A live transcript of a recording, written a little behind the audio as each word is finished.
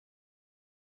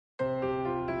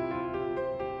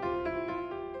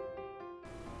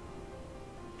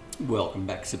Welcome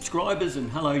back subscribers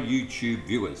and hello YouTube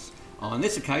viewers. On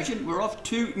this occasion we're off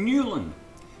to Newlyn.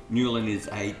 Newlyn is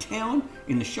a town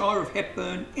in the Shire of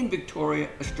Hepburn in Victoria,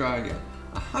 Australia,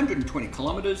 120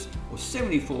 kilometres or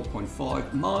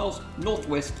 74.5 miles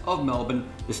northwest of Melbourne,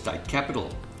 the state capital.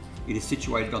 It is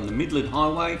situated on the Midland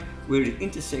Highway where it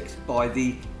intersects by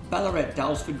the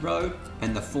Ballarat-Daylesford Road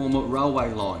and the former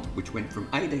railway line which went from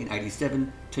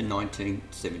 1887 to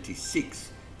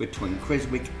 1976 between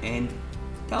Creswick and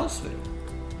Daylesford.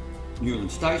 Newlyn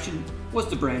Station was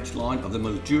the branch line of the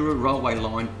Mildura railway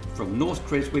line from North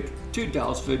Creswick to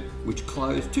Daylesford, which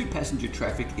closed to passenger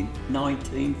traffic in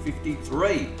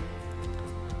 1953.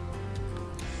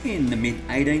 In the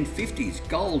mid-1850s,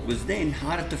 gold was then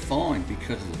harder to find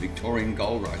because of the Victorian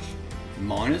gold rush.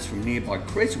 Miners from nearby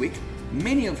Creswick,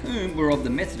 many of whom were of the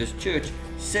Methodist Church,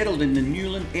 settled in the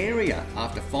Newlyn area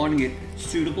after finding it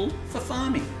suitable for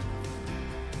farming.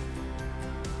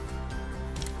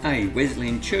 A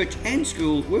Wesleyan church and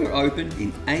school were opened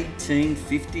in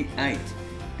 1858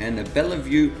 and the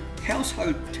Bellevue House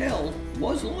Hotel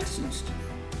was licensed.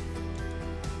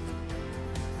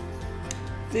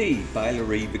 The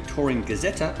Ballarat Victorian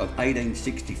Gazette of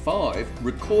 1865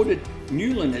 recorded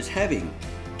Newlyn as having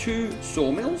 2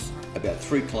 sawmills, about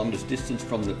 3 kilometres distance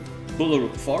from the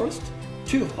Ballarat Forest,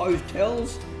 2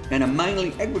 hotels and a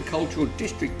mainly agricultural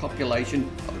district population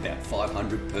of about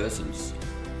 500 persons.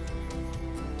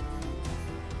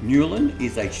 Newlyn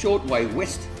is a short way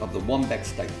west of the Wombat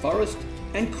State Forest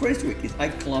and Creswick is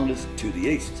 8 kilometres to the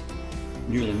east.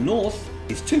 Newlyn North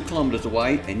is 2 kilometres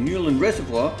away and Newlyn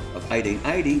Reservoir of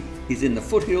 1880 is in the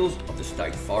foothills of the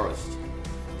state forest.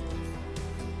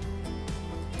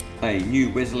 A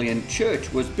new Wesleyan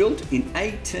church was built in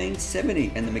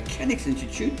 1870 and the Mechanics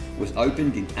Institute was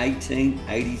opened in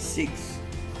 1886.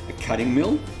 A cutting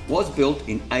mill was built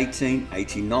in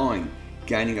 1889,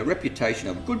 gaining a reputation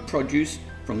of good produce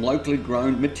from locally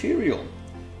grown material.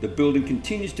 The building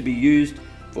continues to be used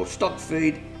for stock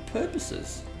feed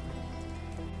purposes.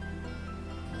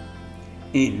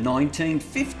 In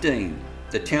 1915,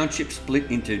 the township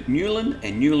split into Newlyn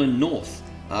and Newlyn North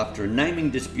after a naming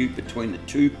dispute between the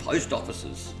 2 post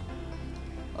offices.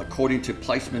 According to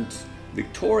Placenames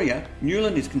Victoria,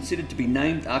 Newlyn is considered to be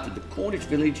named after the Cornish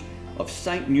village of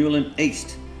St Newlyn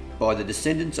East by the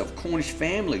descendants of Cornish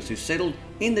families who settled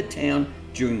in the town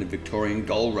during the Victorian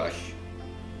gold rush.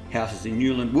 Houses in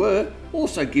Newlyn were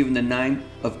also given the name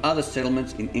of other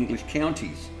settlements in English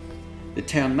counties. The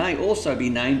town may also be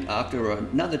named after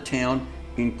another town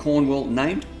in Cornwall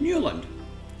named Newland.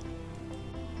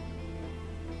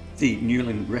 The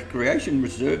Newlyn Recreation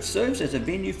Reserve serves as a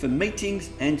venue for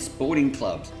meetings and sporting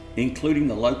clubs, including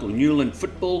the local Newlyn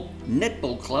Football,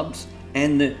 Netball clubs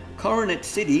and the Coronet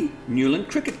City Newlyn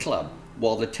Cricket Club,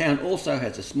 while the town also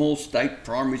has a small state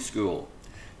primary school.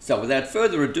 So without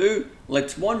further ado,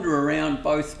 let's wander around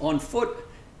both on foot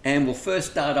and we'll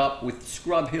first start up with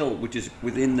Scrub Hill, which is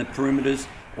within the perimeters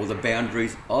or the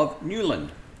boundaries of Newlyn.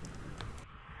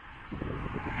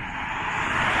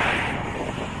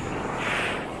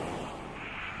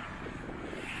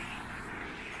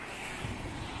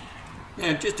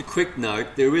 Now just a quick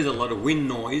note, there is a lot of wind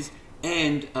noise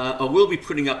and I will be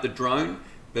putting up the drone,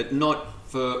 but not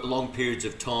for long periods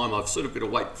of time. I've sort of got to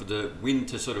wait for the wind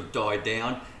to sort of die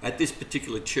down. At this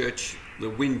particular church, the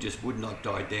wind just would not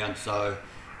die down, so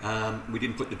we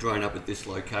didn't put the drone up at this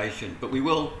location, but we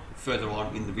will further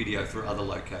on in the video for other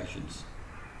locations.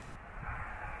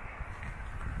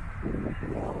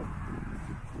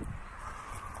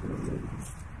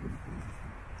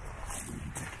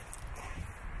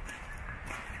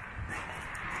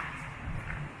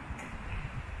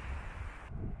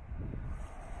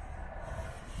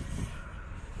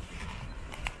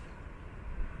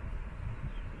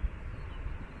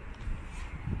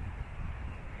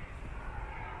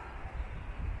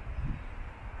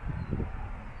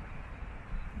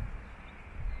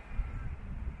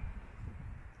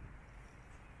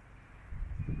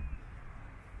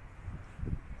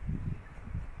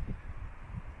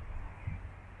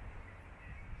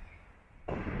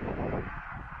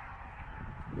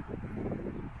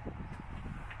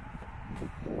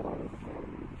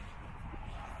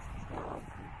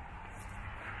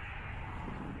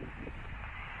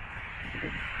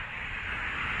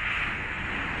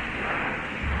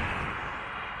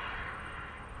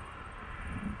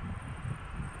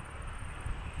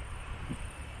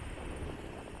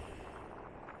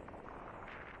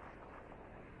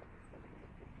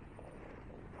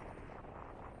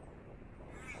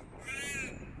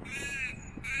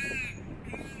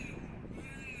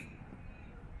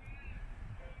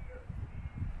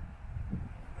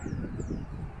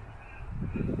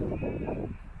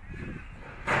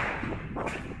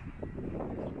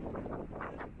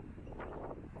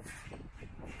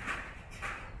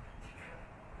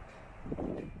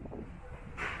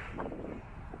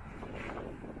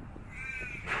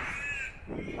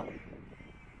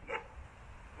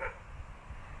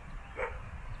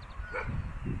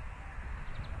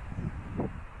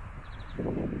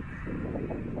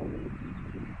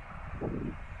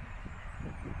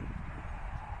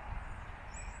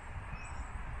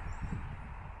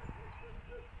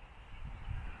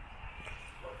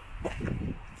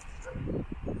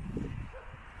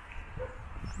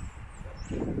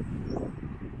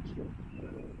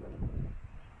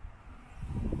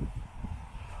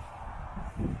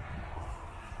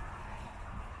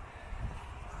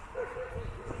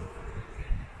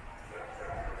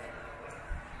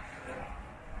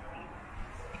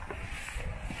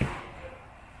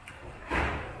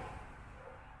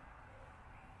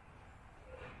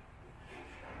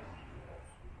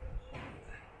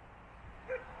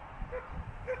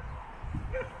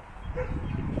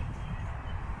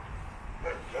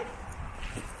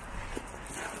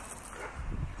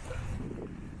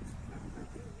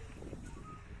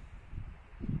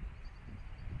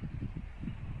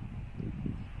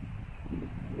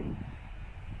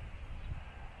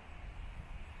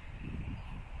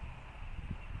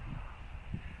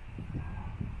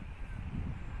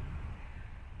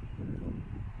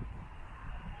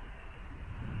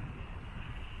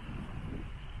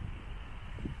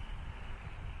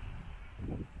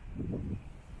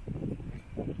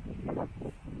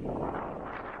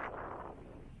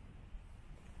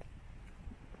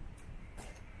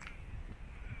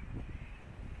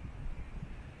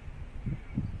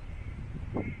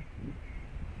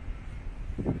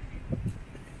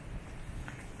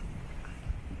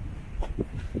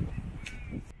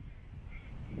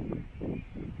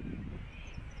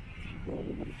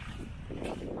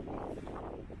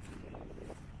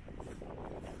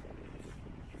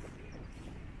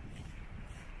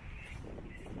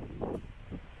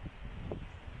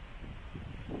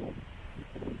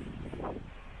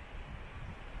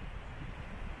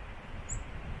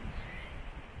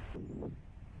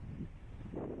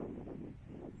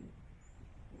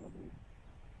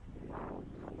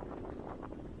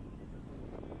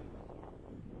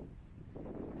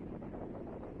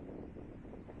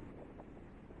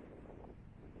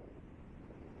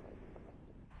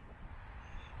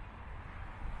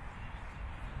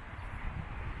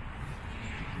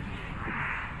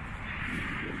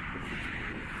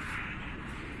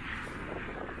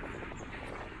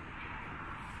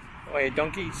 How are you,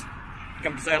 donkeys?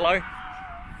 Come to say hello?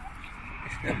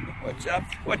 What's up?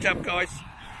 What's up, guys?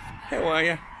 How are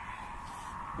you?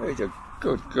 These are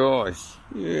good guys.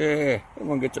 Yeah,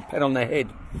 everyone gets a pat on their head.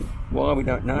 Why, we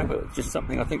don't know, but it's just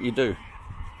something I think you do.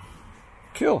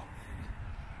 Cool.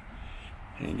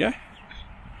 There you go.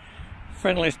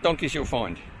 Friendliest donkeys you'll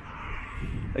find.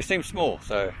 They seem small,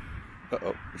 so...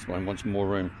 Uh-oh, this one wants more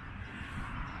room.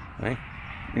 Hey?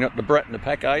 You're not the brat in the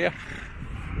pack, are you?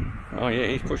 Oh yeah,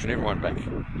 he's pushing everyone back.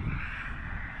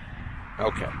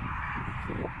 Okay.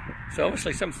 So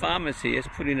obviously some farmers here has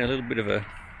put in a little bit of a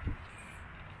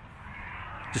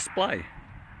display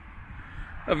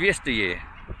of yesteryear.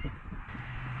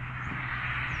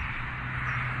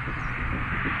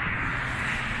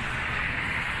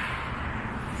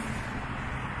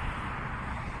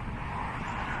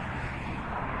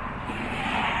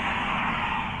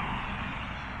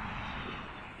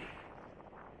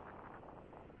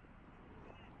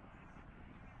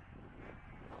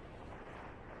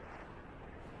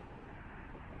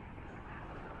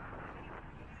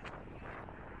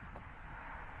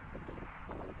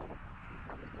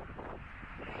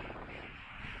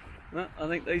 Well, I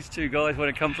think these two guys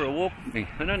want to come for a walk with me.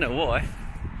 I don't know why,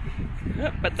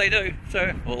 but they do,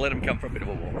 so we'll let them come for a bit of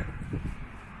a walk.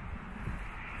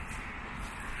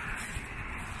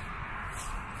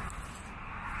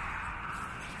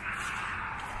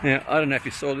 Now, I don't know if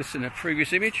you saw this in a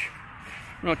previous image.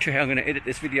 I'm not sure how I'm going to edit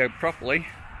this video properly,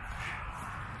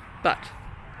 but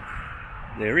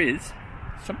there is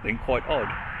something quite odd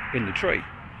in the tree,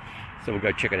 so we'll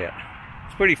go check it out.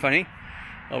 It's pretty funny.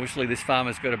 Obviously this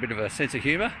farmer's got a bit of a sense of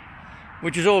humour,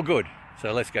 which is all good,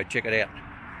 so let's go check it out.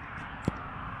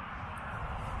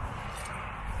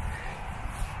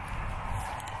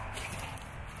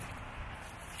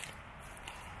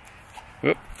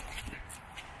 Whoop.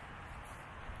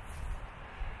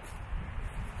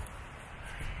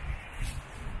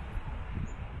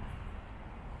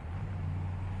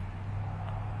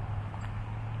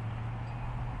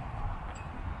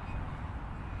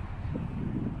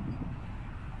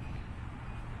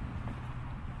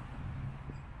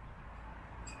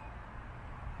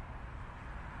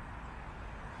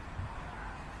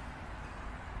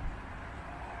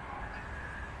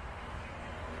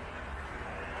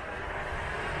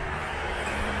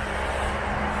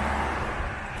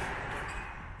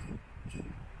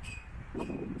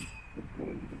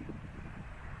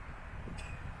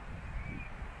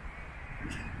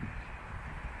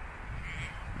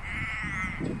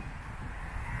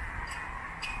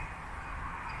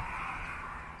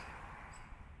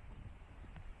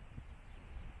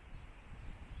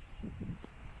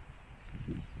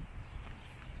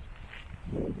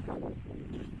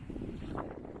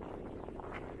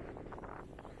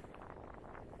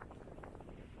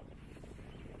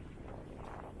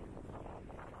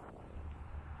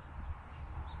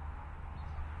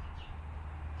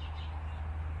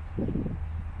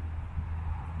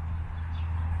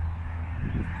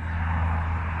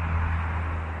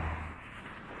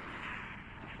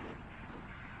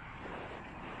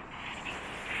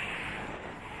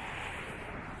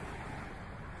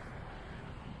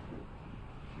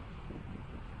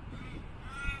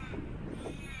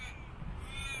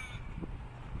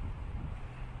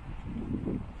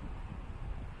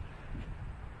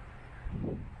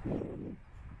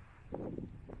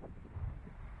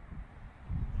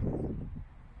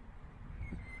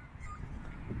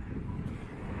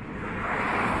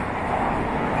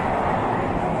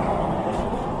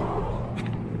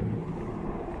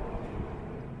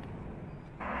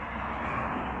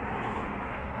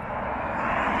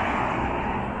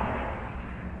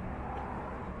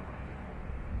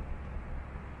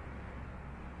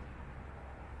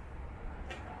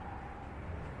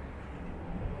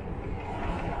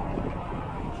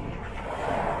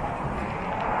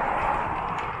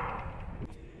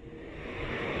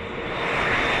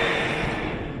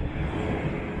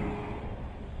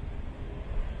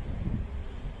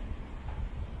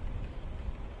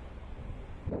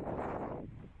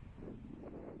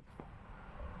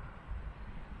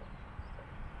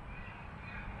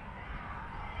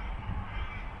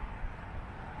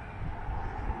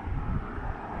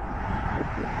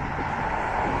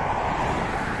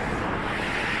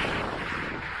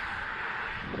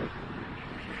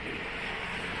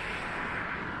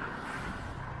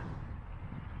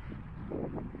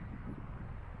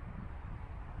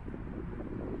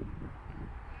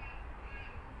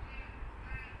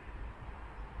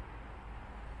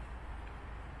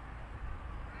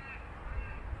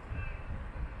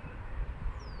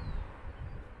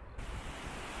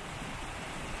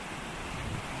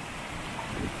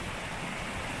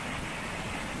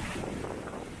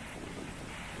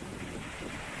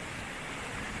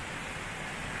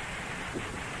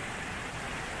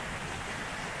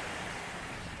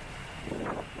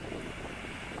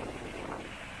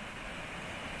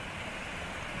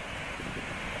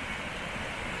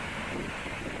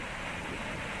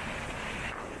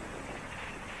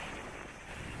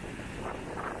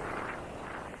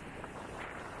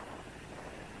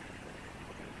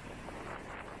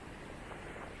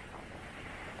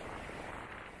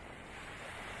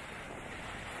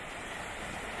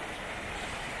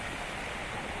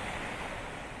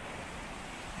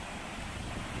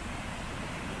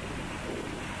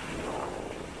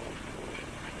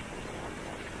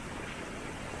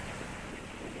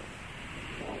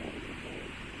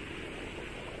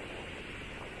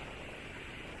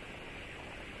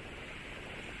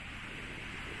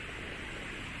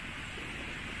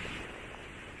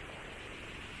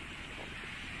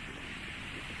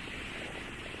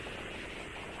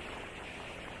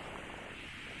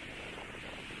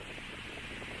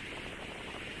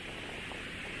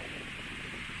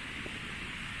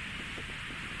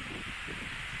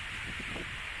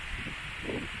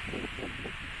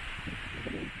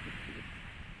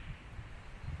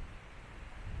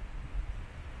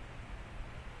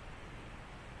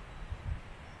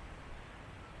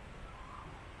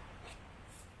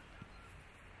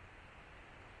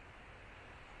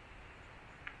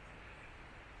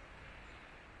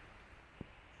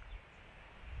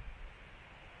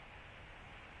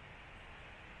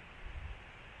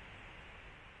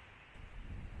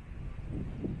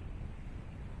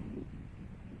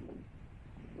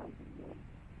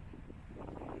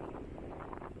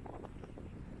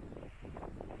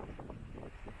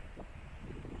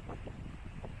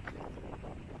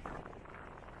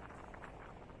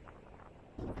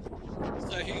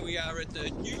 here we are at the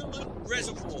Newlyn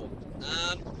Reservoir.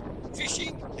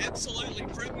 Fishing, absolutely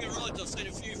premier rods. I've seen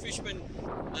a few fishermen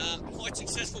quite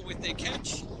successful with their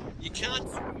catch. You can't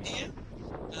swim here,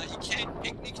 you can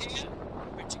picnic here,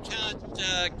 but you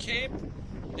can't camp,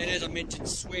 and as I mentioned,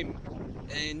 swim.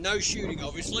 And no shooting,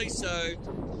 obviously, so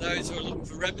those who are looking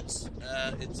for rabbits,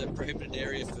 it's a prohibited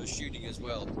area for shooting as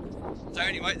well. So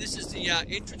anyway, this is the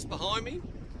entrance behind me.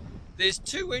 There's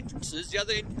two entrances. The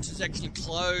other entrance is actually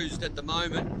closed at the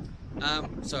moment.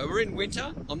 So we're in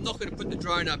winter. I'm not going to put the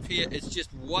drone up here. It's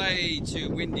just way too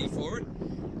windy for it.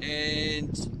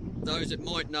 And those that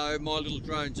might know, my little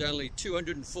drone's only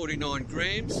 249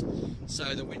 grams.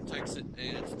 So the wind takes it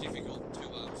and it's difficult to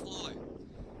fly.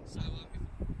 So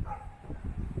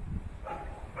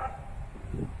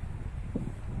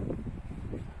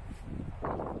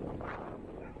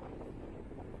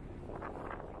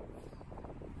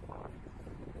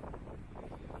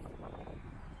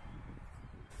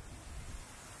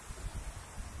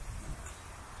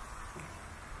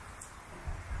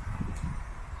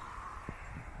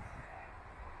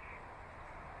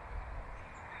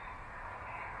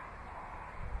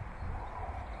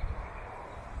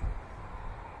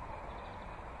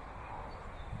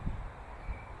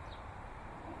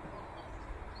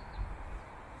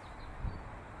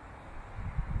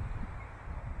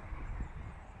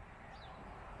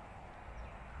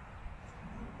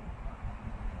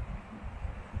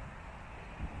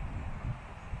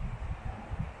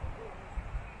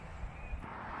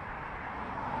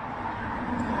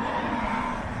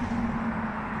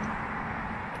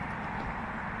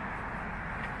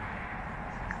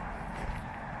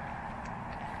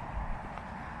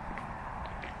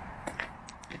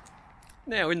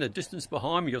now, in the distance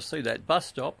behind me, you'll see that bus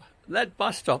stop. That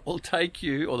bus stop will take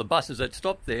you, or the buses that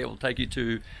stop there, will take you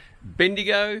to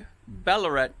Bendigo,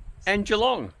 Ballarat and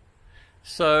Geelong.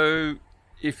 So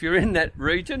if you're in that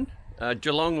region,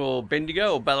 Geelong or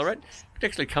Bendigo or Ballarat, you can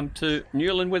actually come to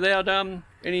Newlyn without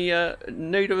any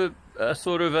need of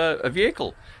a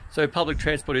vehicle. So public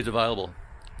transport is available.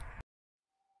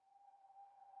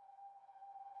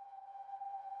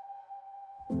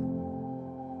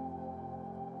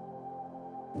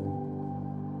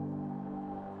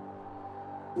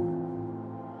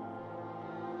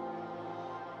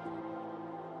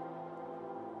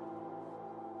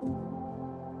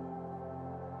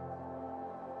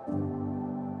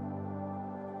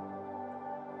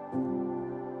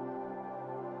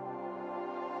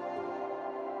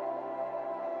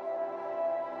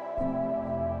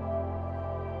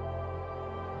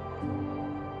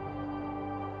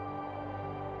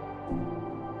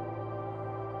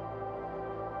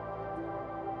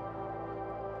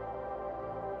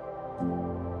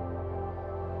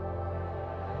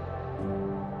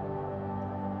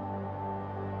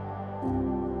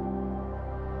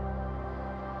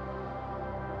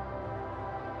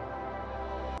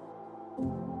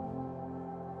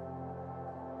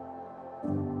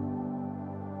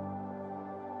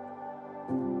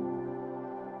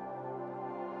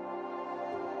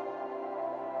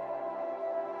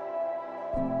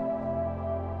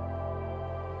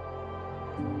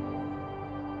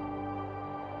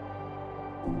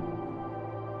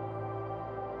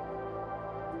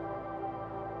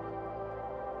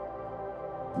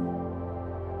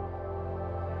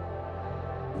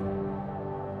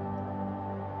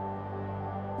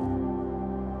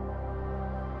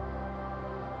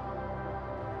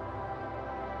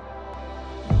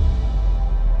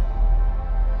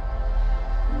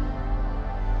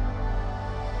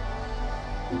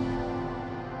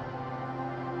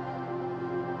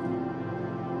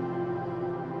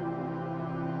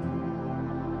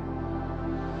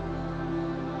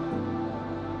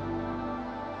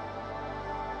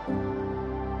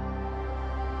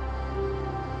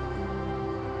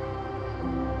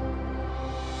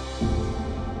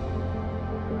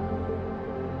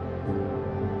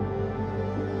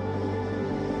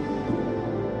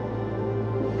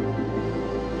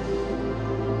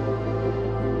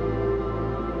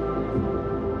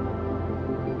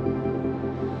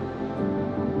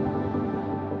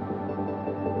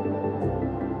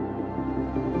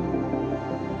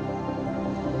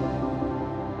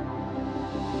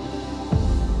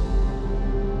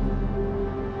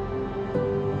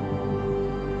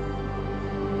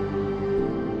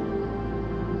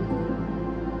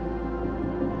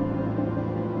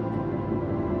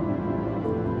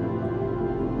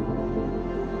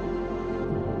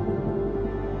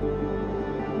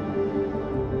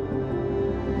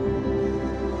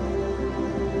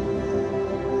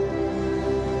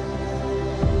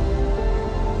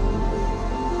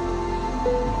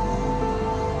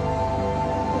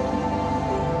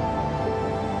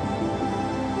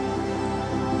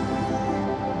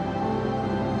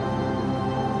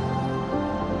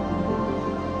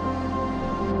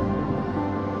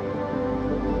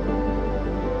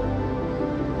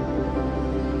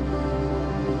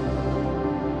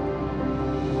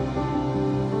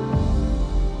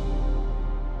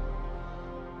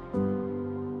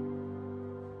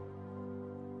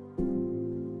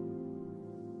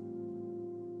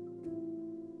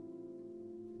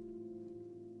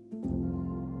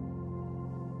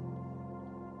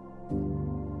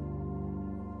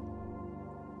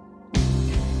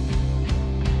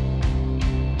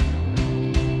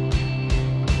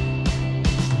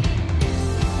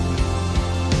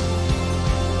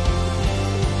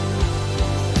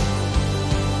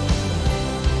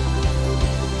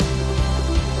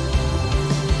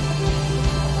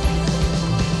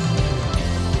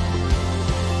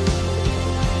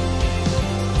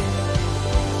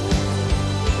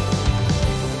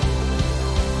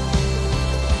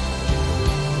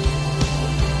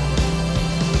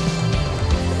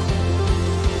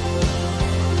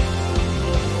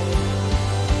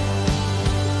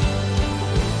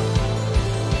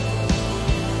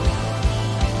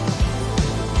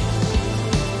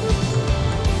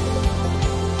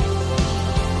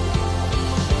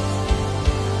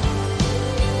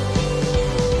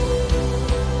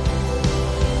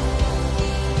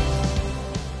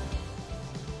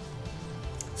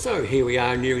 So here we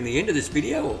are nearing the end of this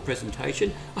video or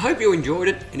presentation. I hope you enjoyed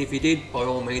it, and if you did, by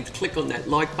all means click on that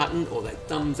like button or that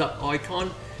thumbs up icon,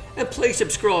 and please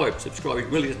subscribe. Subscribing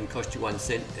really doesn't cost you 1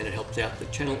 cent and it helps out the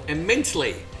channel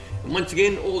immensely. And once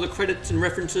again, all the credits and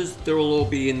references, they'll all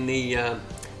be in the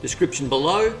description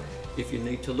below if you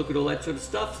need to look at all that sort of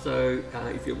stuff. So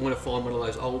if you want to find one of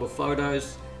those older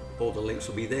photos, all the links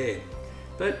will be there.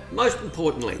 But most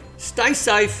importantly, stay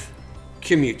safe,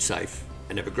 commute safe,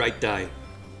 and have a great day.